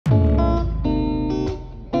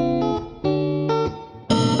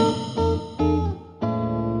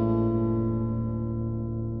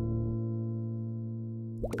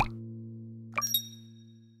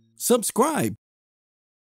subscribe.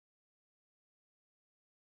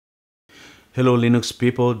 Hello Linux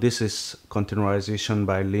people, this is containerization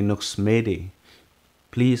by Linux Mayday.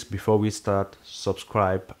 Please, before we start,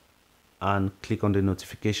 subscribe and click on the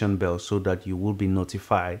notification bell so that you will be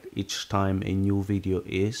notified each time a new video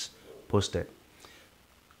is posted.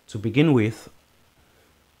 To begin with,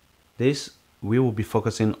 we will be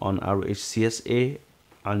focusing on RHCSA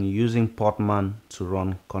and using podman to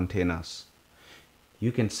run containers.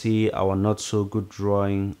 You can see our not so good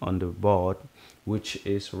drawing on the board, which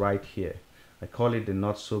is right here. I call it the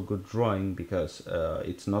not so good drawing because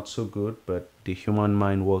it's not so good, but the human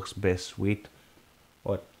mind works best with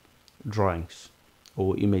what? Drawings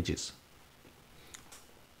or images.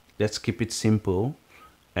 Let's keep it simple,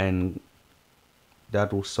 and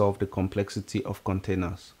that will solve the complexity of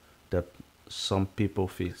containers that some people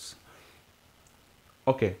face.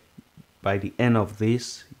 Okay, by the end of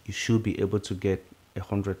this, you should be able to get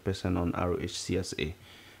 100% on RHCSA.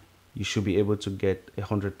 You should be able to get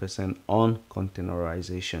 100% on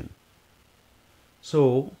containerization.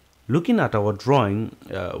 So looking at our drawing,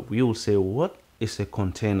 we will say, what is a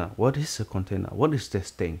container? What is a container? What is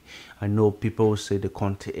this thing? I know people will say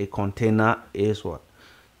a container is what?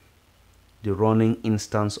 The running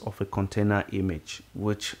instance of a container image,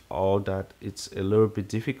 which all that it's a little bit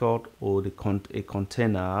difficult, or a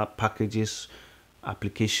container packages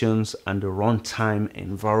applications and the runtime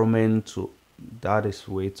environment. That is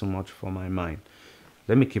way too much for my mind.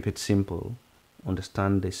 Let me keep it simple.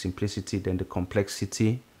 Understand the simplicity, then the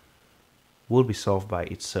complexity will be solved by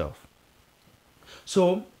itself.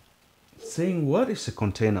 So, saying what is a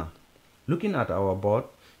container? Looking at our board,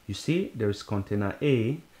 you see there is container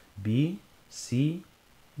A, B, C,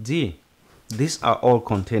 D. These are all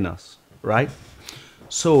containers, right?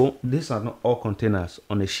 So these are not all containers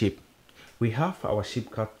on a ship. We have our ship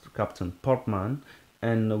captain, podman,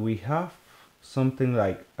 and we have something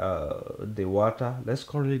like the water. Let's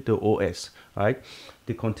call it the OS, right?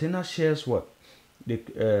 The container shares what?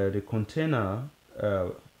 The containers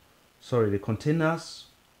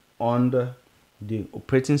on the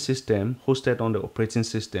operating system, hosted on the operating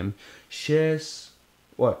system, shares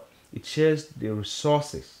what? It shares the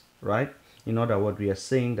resources, right? In other words, we are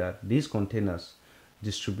saying that these containers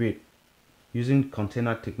distribute using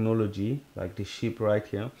container technology, like the ship right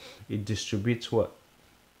here. It distributes what?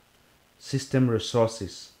 System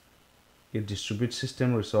resources. It distributes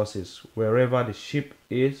system resources wherever the ship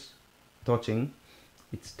is touching.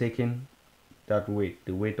 It's taking that weight,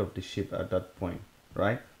 the weight of the ship at that point,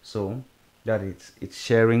 right? So that it's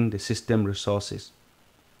sharing the system resources.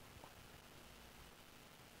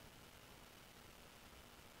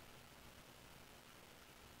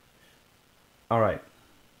 All right.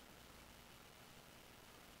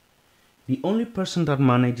 The only person that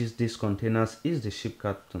manages these containers is the ship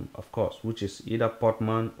captain, of course, which is either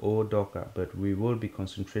podman or docker, but we will be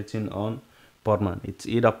concentrating on podman. It's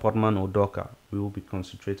either podman or docker. We will be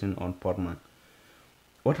concentrating on podman.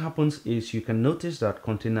 What happens is you can notice that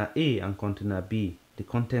container A and container B, the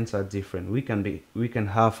contents are different. We can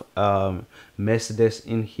have Mercedes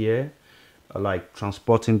in here, like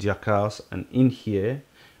transporting their cars, and in here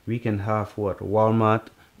we can have what? Walmart.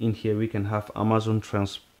 In here we can have Amazon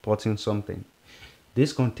transporting something.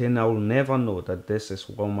 This container will never know that this is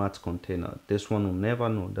Walmart's container. This one will never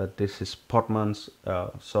know that this is podman's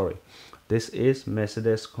this is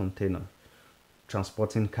Mercedes container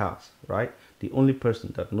transporting cars, right? The only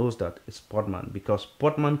person that knows that is podman, because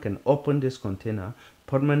podman can open this container,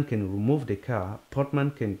 podman can remove the car,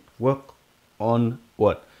 podman can work on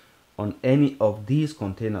what? On any of these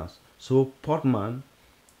containers. So podman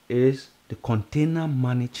is the container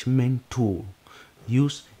management tool.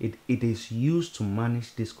 It is used to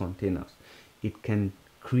manage these containers. It can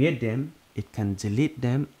create them, it can delete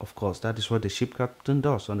them. Of course, that is what the ship captain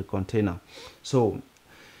does on the container. So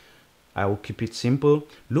I will keep it simple.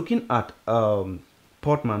 Looking at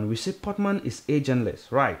podman, we say podman is agentless,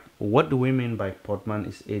 right? What do we mean by podman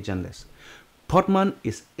is agentless? Podman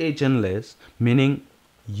is agentless, meaning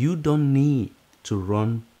you don't need to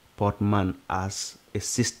run podman as a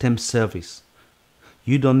system service.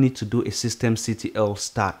 You don't need to do a systemctl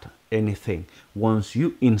start anything. Once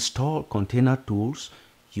you install container tools,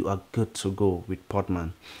 you are good to go with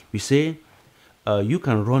podman. We say you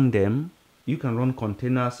can run them. You can run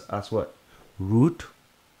containers as what? Root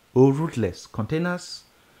or rootless. Containers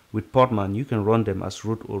with podman, you can run them as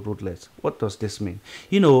root or rootless. What does this mean?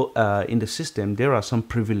 You know, in the system, there are some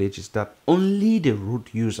privileges that only the root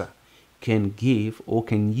user can give or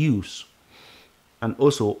can use. And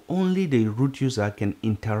also, only the root user can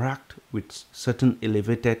interact with certain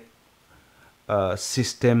elevated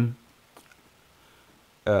system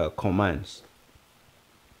commands.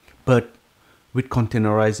 But with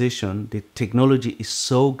containerization, the technology is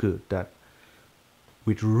so good that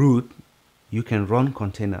with root, you can run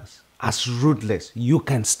containers as rootless. You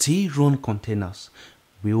can still run containers.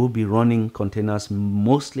 We will be running containers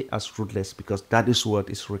mostly as rootless because that is what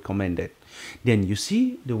is recommended. Then you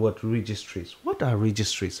see the word registries. What are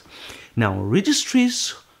registries? Now,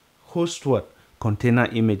 registries host what? Container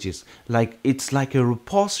images. Like it's like a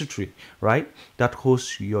repository, right? That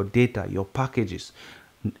hosts your data, your packages.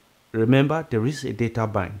 Remember, there is a data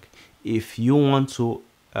bank. If you want to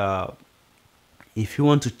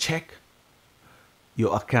check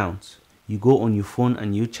your account, you go on your phone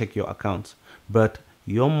and you check your account. But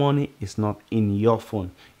your money is not in your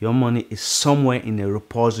phone. Your money is somewhere in a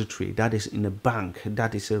repository. That is in a bank.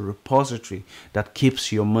 That is a repository that keeps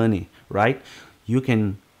your money, right? You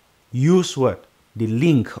can use what? The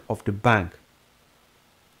link of the bank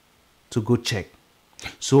to go check.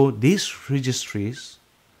 So these registries,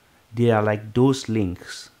 they are like those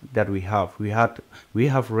links that we have. We have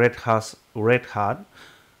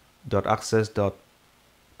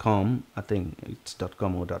redhat.access.com. I think it's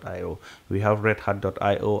 .com or .io. We have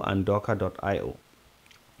redhat.io and docker.io,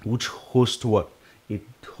 which host what? It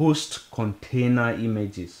hosts container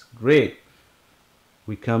images. Great.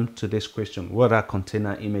 We come to this question. What are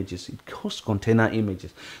container images? It hosts container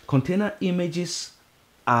images. Container images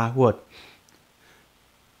are what?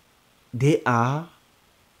 They are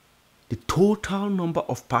the total number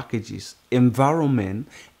of packages, environment,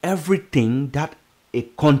 everything that a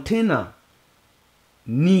container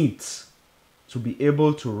needs to be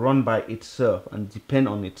able to run by itself and depend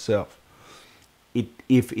on itself.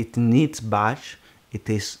 If it needs batch, it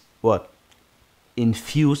is what?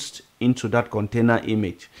 Infused into that container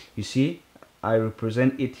image. You see, I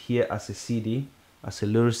represent it here as a CD, as a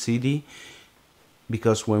little CD,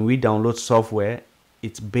 because when we download software,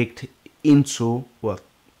 it's baked into what?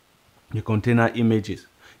 The container images,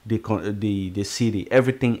 the CD,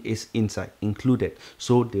 everything is inside, included.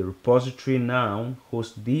 So the repository now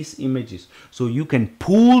hosts these images. So you can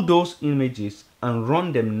pull those images and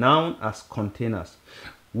run them now as containers,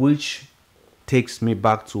 which takes me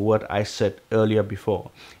back to what I said earlier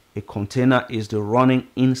before. A container is the running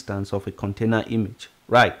instance of a container image,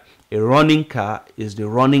 right? A running car is the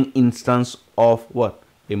running instance of what?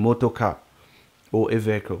 A motor car or a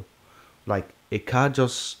vehicle. Like a car,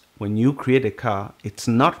 just when you create a car, it's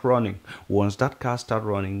not running. Once that car starts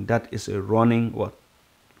running, that is a running what?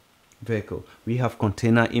 Vehicle. We have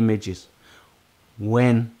container images.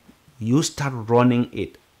 When you start running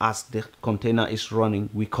it as the container is running,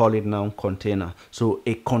 we call it now container. So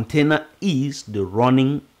a container is the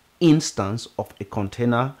running instance of a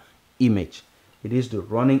container image. It is the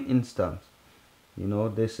running instance. You know,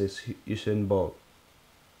 this is Usain Bolt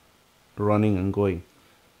running and going.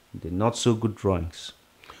 The not so good drawings.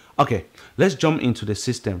 Okay, let's jump into the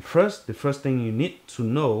system. First, the first thing you need to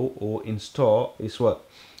know or install is what?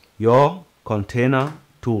 Your container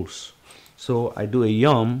tools. So I do a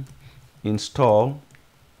yum install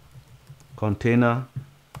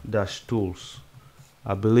container-tools.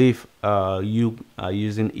 I believe you are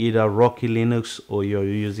using either Rocky Linux or you're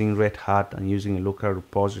using Red Hat and using a local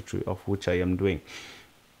repository, of which I am doing.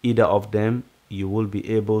 Either of them, you will be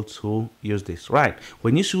able to use this, right?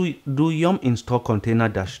 When you do yum install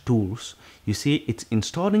container-tools, you see it's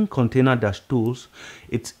installing container-tools.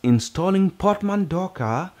 It's installing podman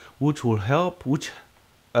docker, which will help,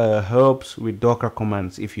 helps with Docker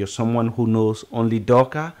commands. If you're someone who knows only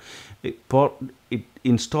Docker, it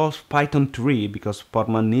installs Python 3 because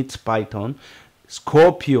podman needs Python.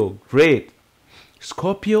 Scorpio, great.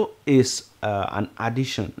 Scorpio is an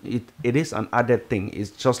addition. It is an added thing. It's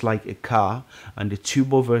just like a car and the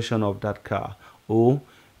turbo version of that car, or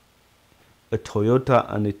a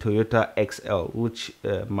Toyota and a Toyota XL, which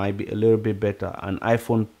might be a little bit better, an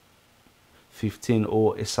iPhone 15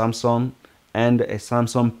 or a Samsung and a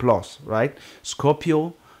Samsung Plus, right?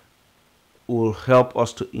 Scorpio will help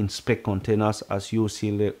us to inspect containers, as you will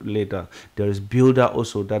see later. There is builder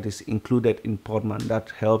also that is included in podman that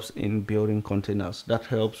helps in building containers. That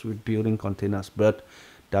helps with building containers, but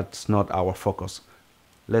that's not our focus.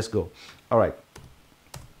 Let's go. All right.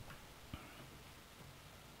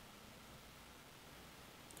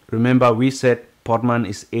 Remember, we said podman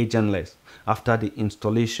is agentless. After the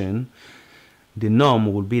installation, the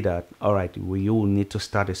norm will be that, all right, you will need to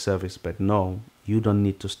start a service, but no, you don't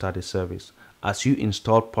need to start a service. As you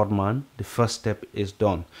install podman, the first step is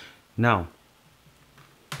done. Now,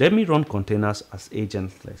 let me run containers as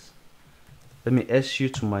agentless. Let me SU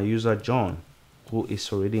to my user John, who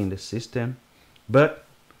is already in the system. But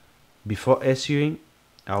before SUing,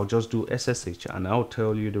 I'll just do SSH, and I'll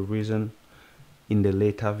tell you the reason in the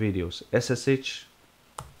later videos. SSH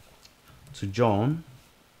to join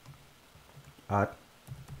at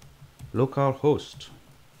localhost.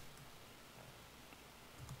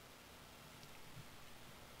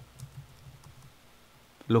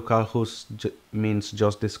 Localhost means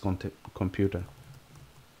just this computer.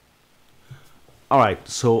 All right,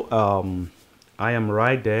 so I am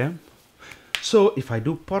right there. So if I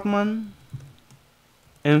do podman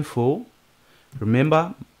info,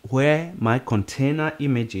 remember where my container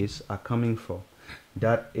images are coming from.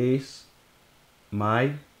 That is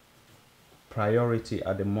my priority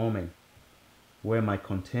at the moment. Where my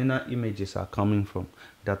container images are coming from,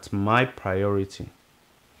 that's my priority.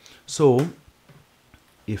 So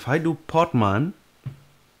if I do podman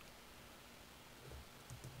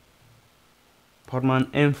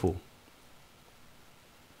info,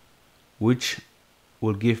 which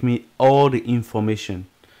will give me all the information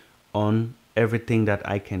on everything that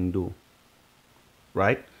I can do,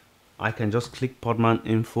 right? I can just click podman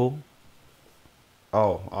info.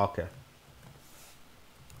 Oh, okay.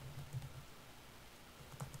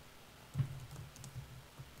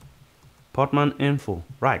 Podman info,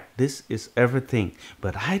 right? This is everything,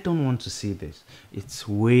 but I don't want to see this. It's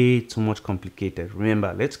way too much complicated.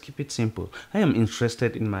 Remember, let's keep it simple. I am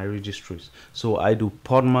interested in my registries, so I do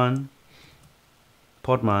podman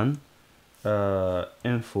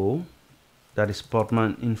info, that is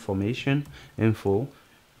podman information info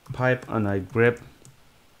pipe, and I grep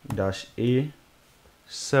 -A7,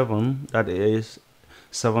 that is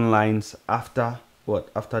 7 lines after what?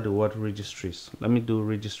 After the word registries. Let me do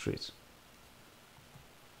registries.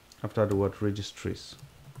 After the word registries,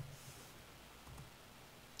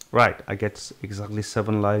 right? I get exactly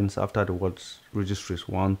 7 lines after the words registries.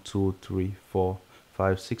 1, 2, 3, 4,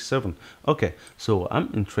 5, 6, 7. Okay, so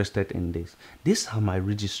I'm interested in this. These are my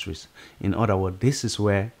registries. In other words, this is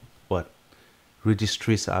where what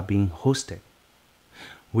registries are being hosted.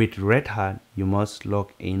 With Red Hat, you must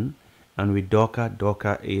log in, and with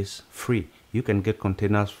Docker is free. You can get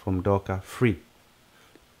containers from Docker free.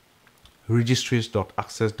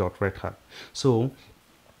 Registries.access.redhat. So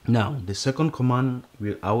now the second command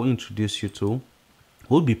I will introduce you to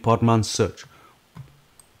will be podman search.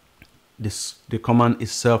 The command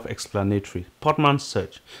is self-explanatory. Podman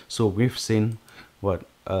search. So we've seen what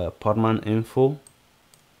podman info.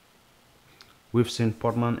 We've seen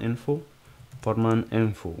podman info,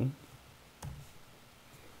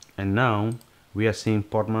 and now we are seeing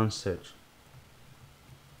podman search.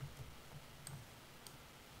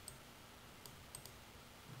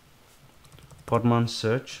 Podman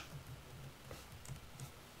search.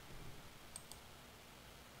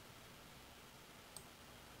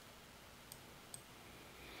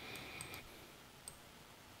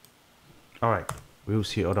 All right, we will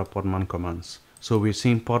see other podman commands. So we're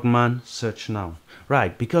seeing podman search now,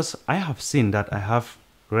 right? Because I have seen that I have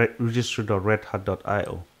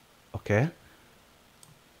registry.redhat.io. Okay,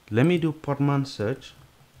 let me do podman search.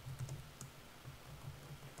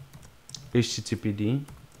 HTTPD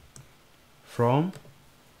from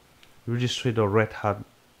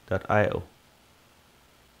registry.redhat.io.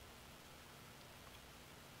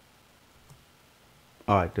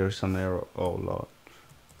 All right, there's an error. Oh Lord,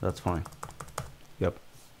 that's fine. Yep.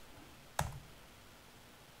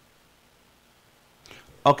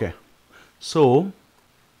 Okay, so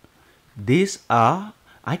these are,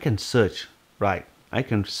 I can search, right? I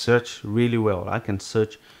can search really well. I can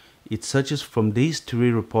search. It searches from these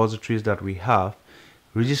 3 repositories that we have: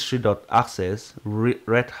 registry.access,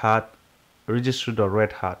 Red Hat,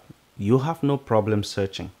 registry.redhat. You have no problem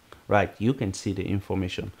searching, right? You can see the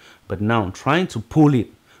information. But now trying to pull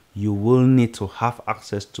it, you will need to have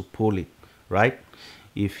access to pull it, right?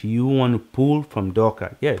 If you want to pull from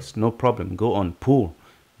Docker, yes, no problem, go on pull.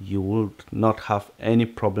 You will not have any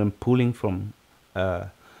problem pulling from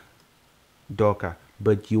Docker,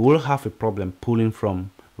 but you will have a problem pulling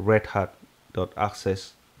from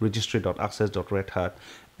redhat.access, registry.access.redhat,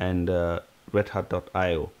 and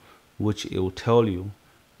redhat.io, which it will tell you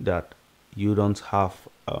that you don't have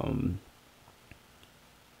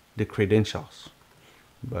the credentials.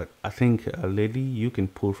 But I think lady, you can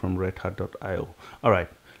pull from redhat.io. All right,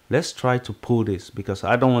 let's try to pull this, because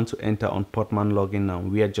I don't want to enter on podman login now.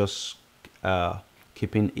 We are just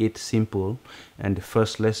keeping it simple, and the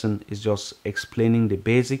first lesson is just explaining the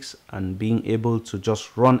basics and being able to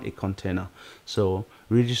just run a container. So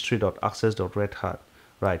registry.access.redhat,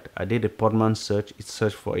 right? I did a podman search, it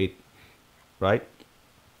searched for it, right?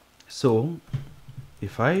 So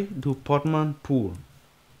if I do podman pull,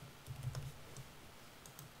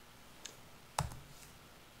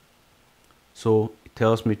 so it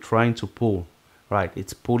tells me trying to pull. Right,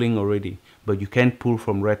 it's pulling already, but you can't pull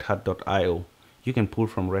from redhat.io. You can pull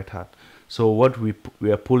from Red Hat. So what we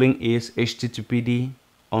are pulling is HTTPD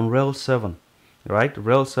on Rails 7, right?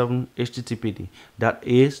 Rails 7 HTTPD. That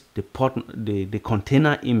is the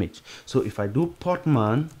container image. So if I do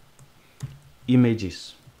podman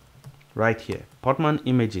images right here, podman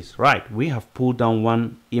images, right, we have pulled down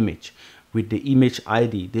one image with the image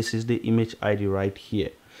ID. This is the image ID right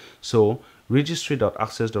here. So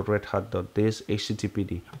registry.access.redhat.this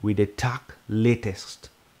HTTPD with the tag latest.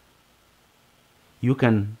 You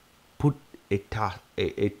can put a tag,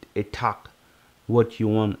 a tag, what you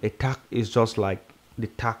want. A tag is just like the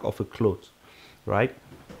tag of a cloth, right?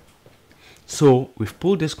 So we've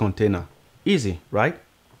pulled this container. Easy, right?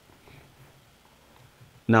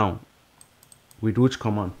 Now, with which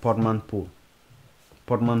command? Podman pull.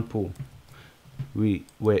 Podman pull. We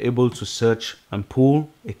were able to search and pull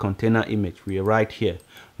a container image. We are right here.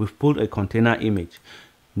 We've pulled a container image.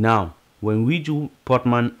 Now, when we do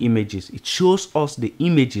podman images, it shows us the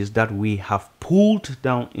images that we have pulled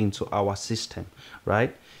down into our system,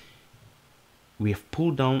 right? We have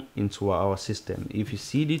pulled down into our system. If you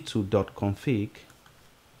cd to .config,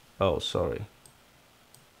 oh, sorry.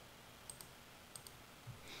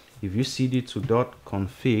 If you cd to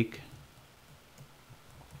 .config,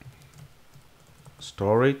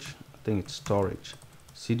 storage, I think it's storage,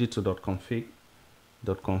 cd to .config,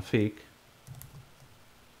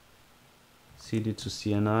 cd to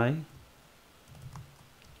CNI.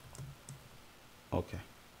 Okay,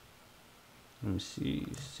 let me see,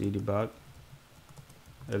 cd back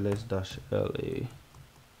ls-la.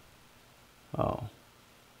 Oh,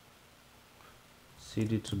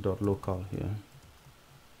 cd to .local here,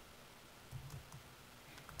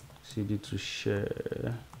 cd to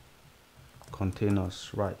share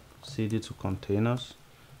containers, right? cd to containers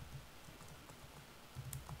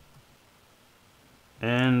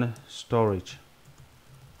and storage.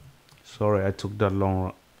 Sorry, I took that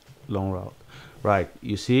long route. Right,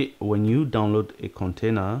 you see, when you download a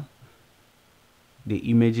container, the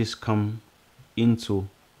images come into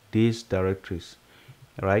these directories,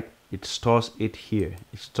 right? It stores it here.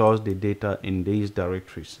 It stores the data in these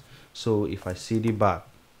directories. So if I cd back,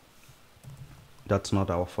 that's not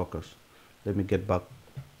our focus. Let me get back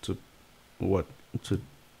to what to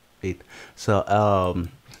it. So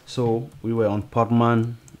so we were on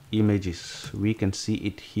podman images. We can see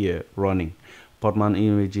it here running. Podman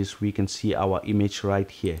images, we can see our image right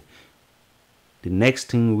here. The next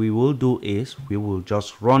thing we will do is we will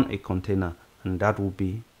just run a container, and that will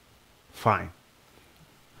be fine.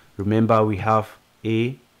 Remember, we have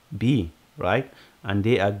A, B, right? And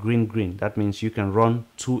they are green. That means you can run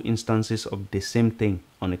two instances of the same thing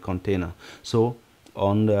on a container. So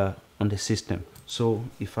on the system. So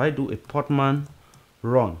if I do a podman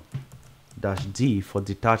run -d for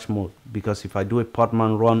detached mode, because if I do a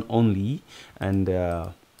podman run only and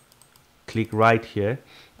click right here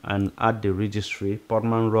and add the registry,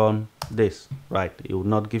 podman run this, right, it will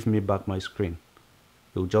not give me back my screen.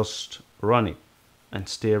 It will just run it and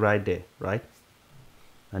stay right there, right?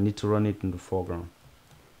 I need to run it in the foreground.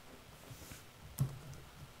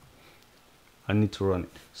 I need to run it.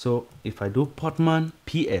 So if I do podman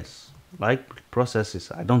ps, like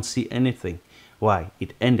processes, I don't see anything. Why?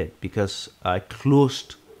 It ended because I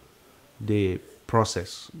closed the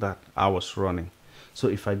process that I was running. So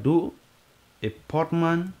if I do a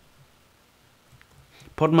podman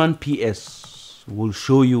ps will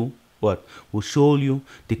show you what? Will show you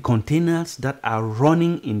the containers that are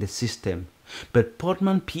running in the system. But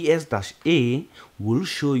podman ps-a will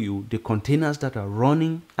show you the containers that are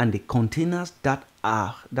running and the containers that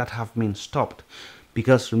have been stopped.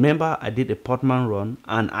 Because remember, I did a podman run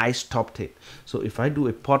and I stopped it. So if I do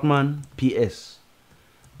a podman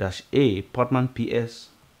ps-a, podman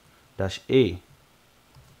ps-a,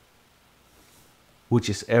 which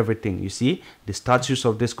is everything, you see, the status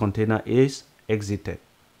of this container is exited.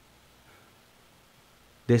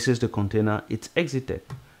 This is the container, it's exited.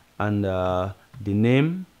 And the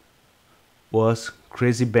name was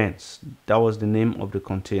Crazy Benz. That was the name of the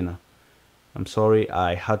container. I'm sorry,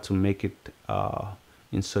 I had to make it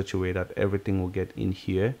in such a way that everything will get in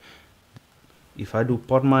here. If I do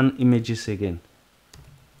podman images again,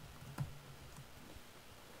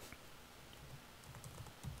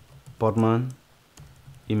 podman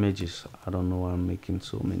images, I don't know why I'm making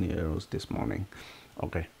so many errors this morning.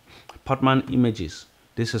 Okay, podman images,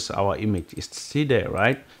 this is our image. It's still there,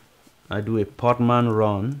 right? I do a podman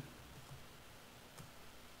run.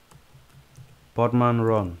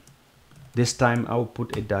 This time I will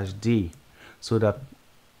put a -d so that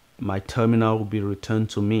my terminal will be returned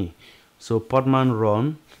to me. So podman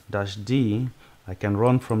run dash d, I can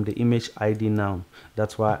run from the image ID now.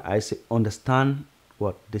 That's why I say understand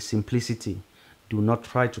what the simplicity. Do not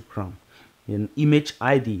try to cram. In image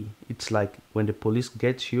ID, it's like when the police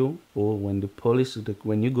gets you, or when the police,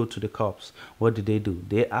 when you go to the cops, what do?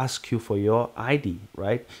 They ask you for your ID,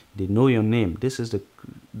 right? They know your name. This is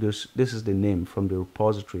the name from the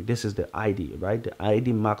repository. This is the ID, right? The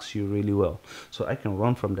ID marks you really well. So I can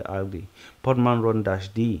run from the ID. Podman run dash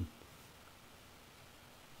d.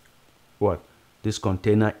 What? This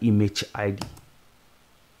container image ID.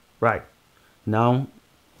 Right. Now,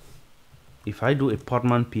 if I do a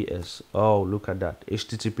podman ps, oh, look at that,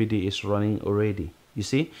 httpd is running already. You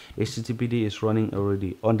see, httpd is running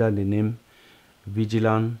already under the name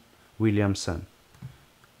Vigilant Williamson.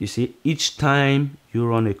 You see, each time you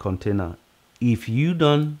run a container, if you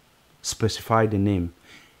don't specify the name,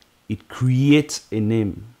 it creates a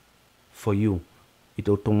name for you. It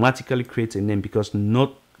automatically creates a name, because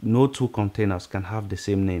no two containers can have the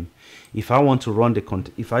same name. If I want to run the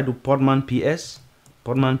if I do podman ps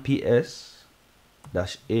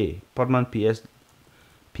dash a, podman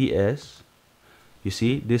ps, you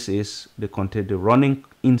see, this is the container. The running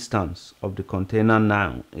instance of the container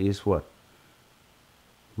now is what?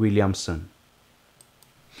 Williamson.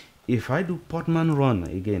 If I do podman run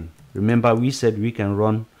again, remember we said we can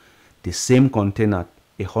run the same container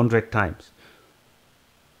 100 times.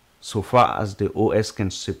 So far as the OS can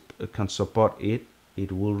support it,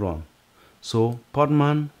 it will run. So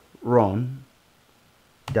podman run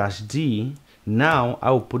dash d. Now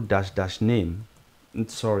I will put dash name.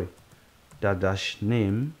 Sorry, dash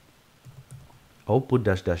name. I'll put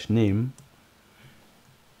dash name,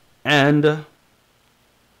 and the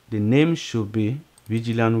name should be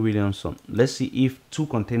Vigilant Williamson. Let's see if two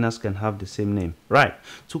containers can have the same name. Right,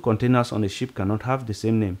 two containers on a ship cannot have the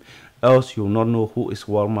same name, else you'll not know who is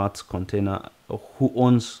Walmart's container, or who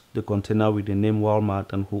owns the container with the name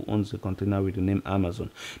Walmart and who owns the container with the name Amazon.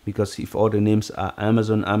 Because if all the names are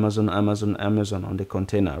Amazon on the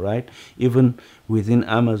container, right, even within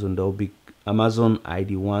Amazon there will be Amazon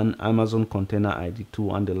ID1, Amazon container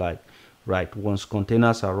ID2, and the like. Right, once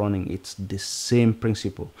containers are running, it's the same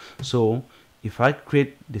principle. So if I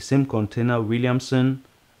create the same container Williamson,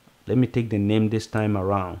 let me take the name this time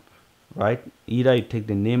around, right? Either you take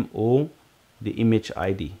the name or the image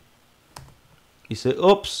ID. You say,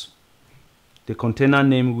 oops, the container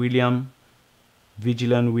name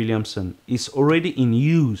Vigilant Williamson is already in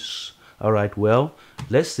use. All right, well,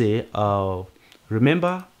 let's say,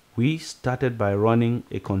 remember we started by running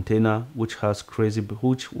a container which was Crazy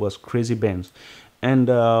Benz. And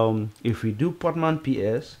if we do podman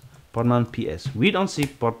ps, we don't see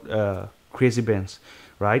Crazy Benz,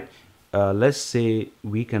 right? Let's say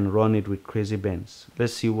we can run it with Crazy Benz.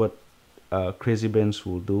 Let's see what Crazy Benz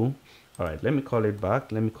will do. All right, let me call it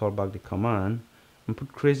back. Let me call back the command and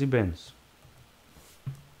put Crazy Benz.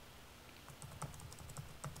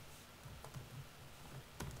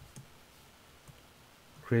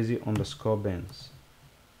 Crazy_Benz.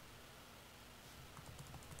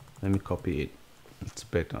 Let me copy it. It's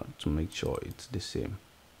better to make sure it's the same.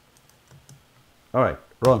 All right,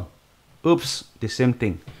 run. Oops, the same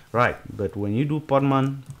thing, right? But when you do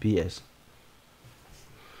podman ps,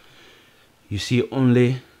 you see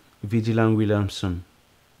only Vigilant Williamson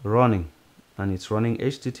running, and it's running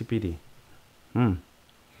httpd.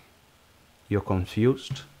 You're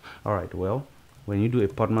confused? All right, well, when you do a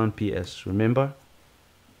podman ps, remember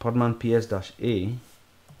podman ps dash a,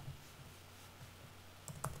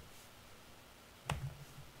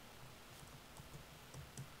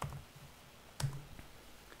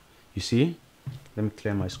 you see, let me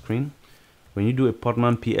clear my screen. When you do a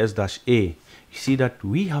podman ps dash a, you see that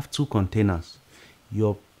we have two containers.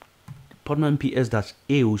 Your podman ps dash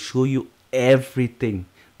a will show you everything,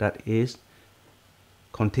 that is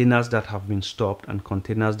containers that have been stopped and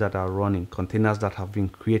containers that are running, containers that have been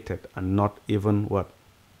created and not even what,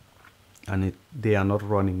 and they are not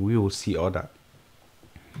running. We will see all that.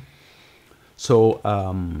 So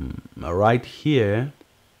right here,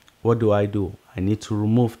 what do? I need to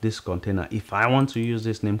remove this container. If I want to use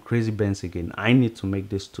this name Crazy Benz again, I need to make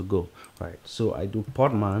this to go, right? So I do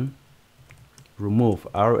podman remove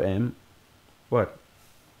rm, what,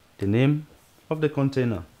 the name of the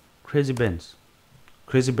container, Crazy Benz.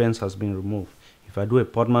 Crazy Benz has been removed. If I do a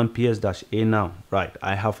podman ps dash a now, right,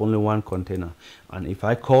 I have only one container. And if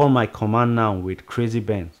I call my command now with Crazy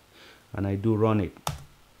Benz and I do run it,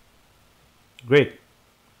 great,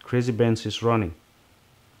 Crazy Benz is running.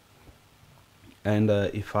 And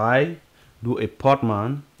if I do a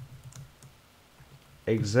podman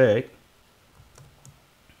exec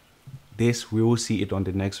this we will see it on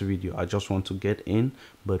the next video. I just want to get in,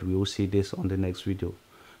 but we will see this on the next video.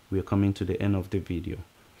 We are coming to the end of the video.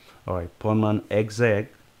 All right, podman exec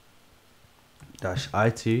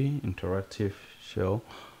 -it interactive shell.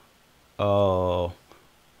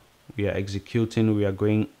 We are executing. We are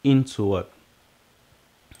going into what?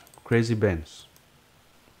 Crazy Benz.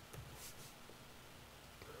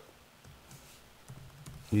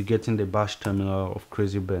 You're getting the bash terminal of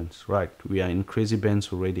Crazy Benz, right? We are in Crazy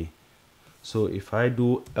Benz already. So if I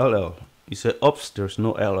do ll, you say, oops, there's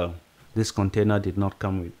no ll. This container did not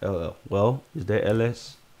come with ll. Well, is there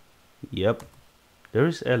ls? Yep, there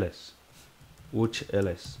is ls. Which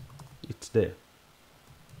ls? It's there.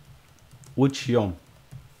 Which yum?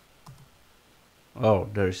 Oh,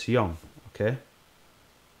 there's yum. Okay.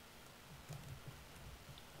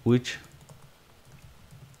 Which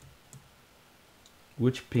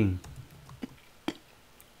ping?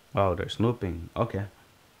 Oh, there's no ping. Okay.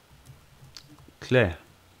 Clear.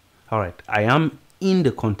 All right, I am in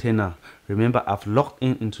the container. Remember, I've logged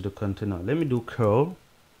in into the container. Let me do curl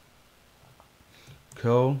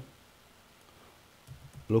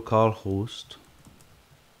localhost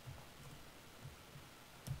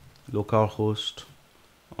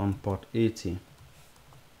on port 80.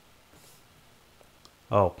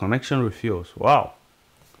 Oh, connection refused. Wow.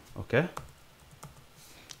 Okay.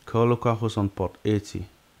 Curl localhost on port 80.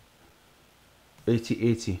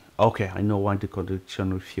 Okay, I know why the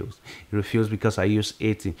connection refused. It refused because I use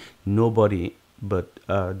 80. Nobody but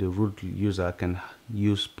the root user can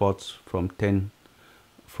use ports from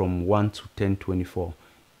 1 to 1024.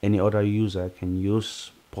 Any other user can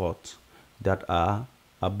use ports that are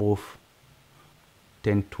above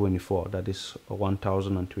 1024, that is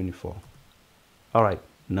 1024. All right,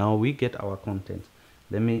 now we get our content.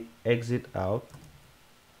 Let me exit out.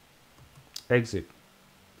 Exit.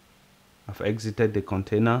 I've exited the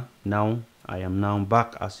container. Now I am now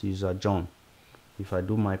back as user John. If I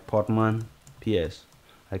do my podman ps,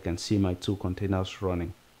 I can see my two containers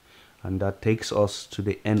running. And that takes us to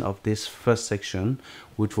the end of this first section,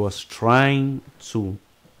 which was trying to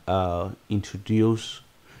introduce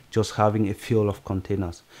just having a feel of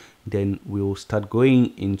containers. Then we will start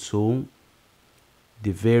going into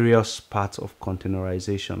the various parts of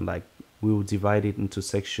containerization. Like, we will divide it into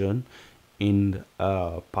section. In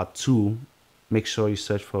part 2, make sure you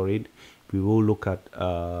search for it. We will look at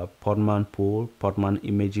podman pool, podman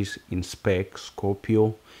images in spec,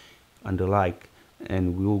 Scorpio, and the like,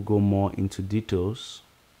 and we will go more into details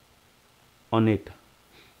on it.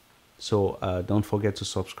 So don't forget to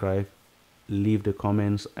subscribe, leave the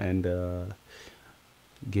comments, and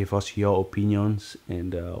give us your opinions,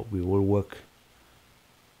 and we will work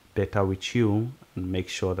better with you and make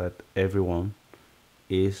sure that everyone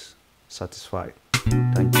is satisfied.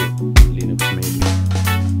 Thank you. Linux Media.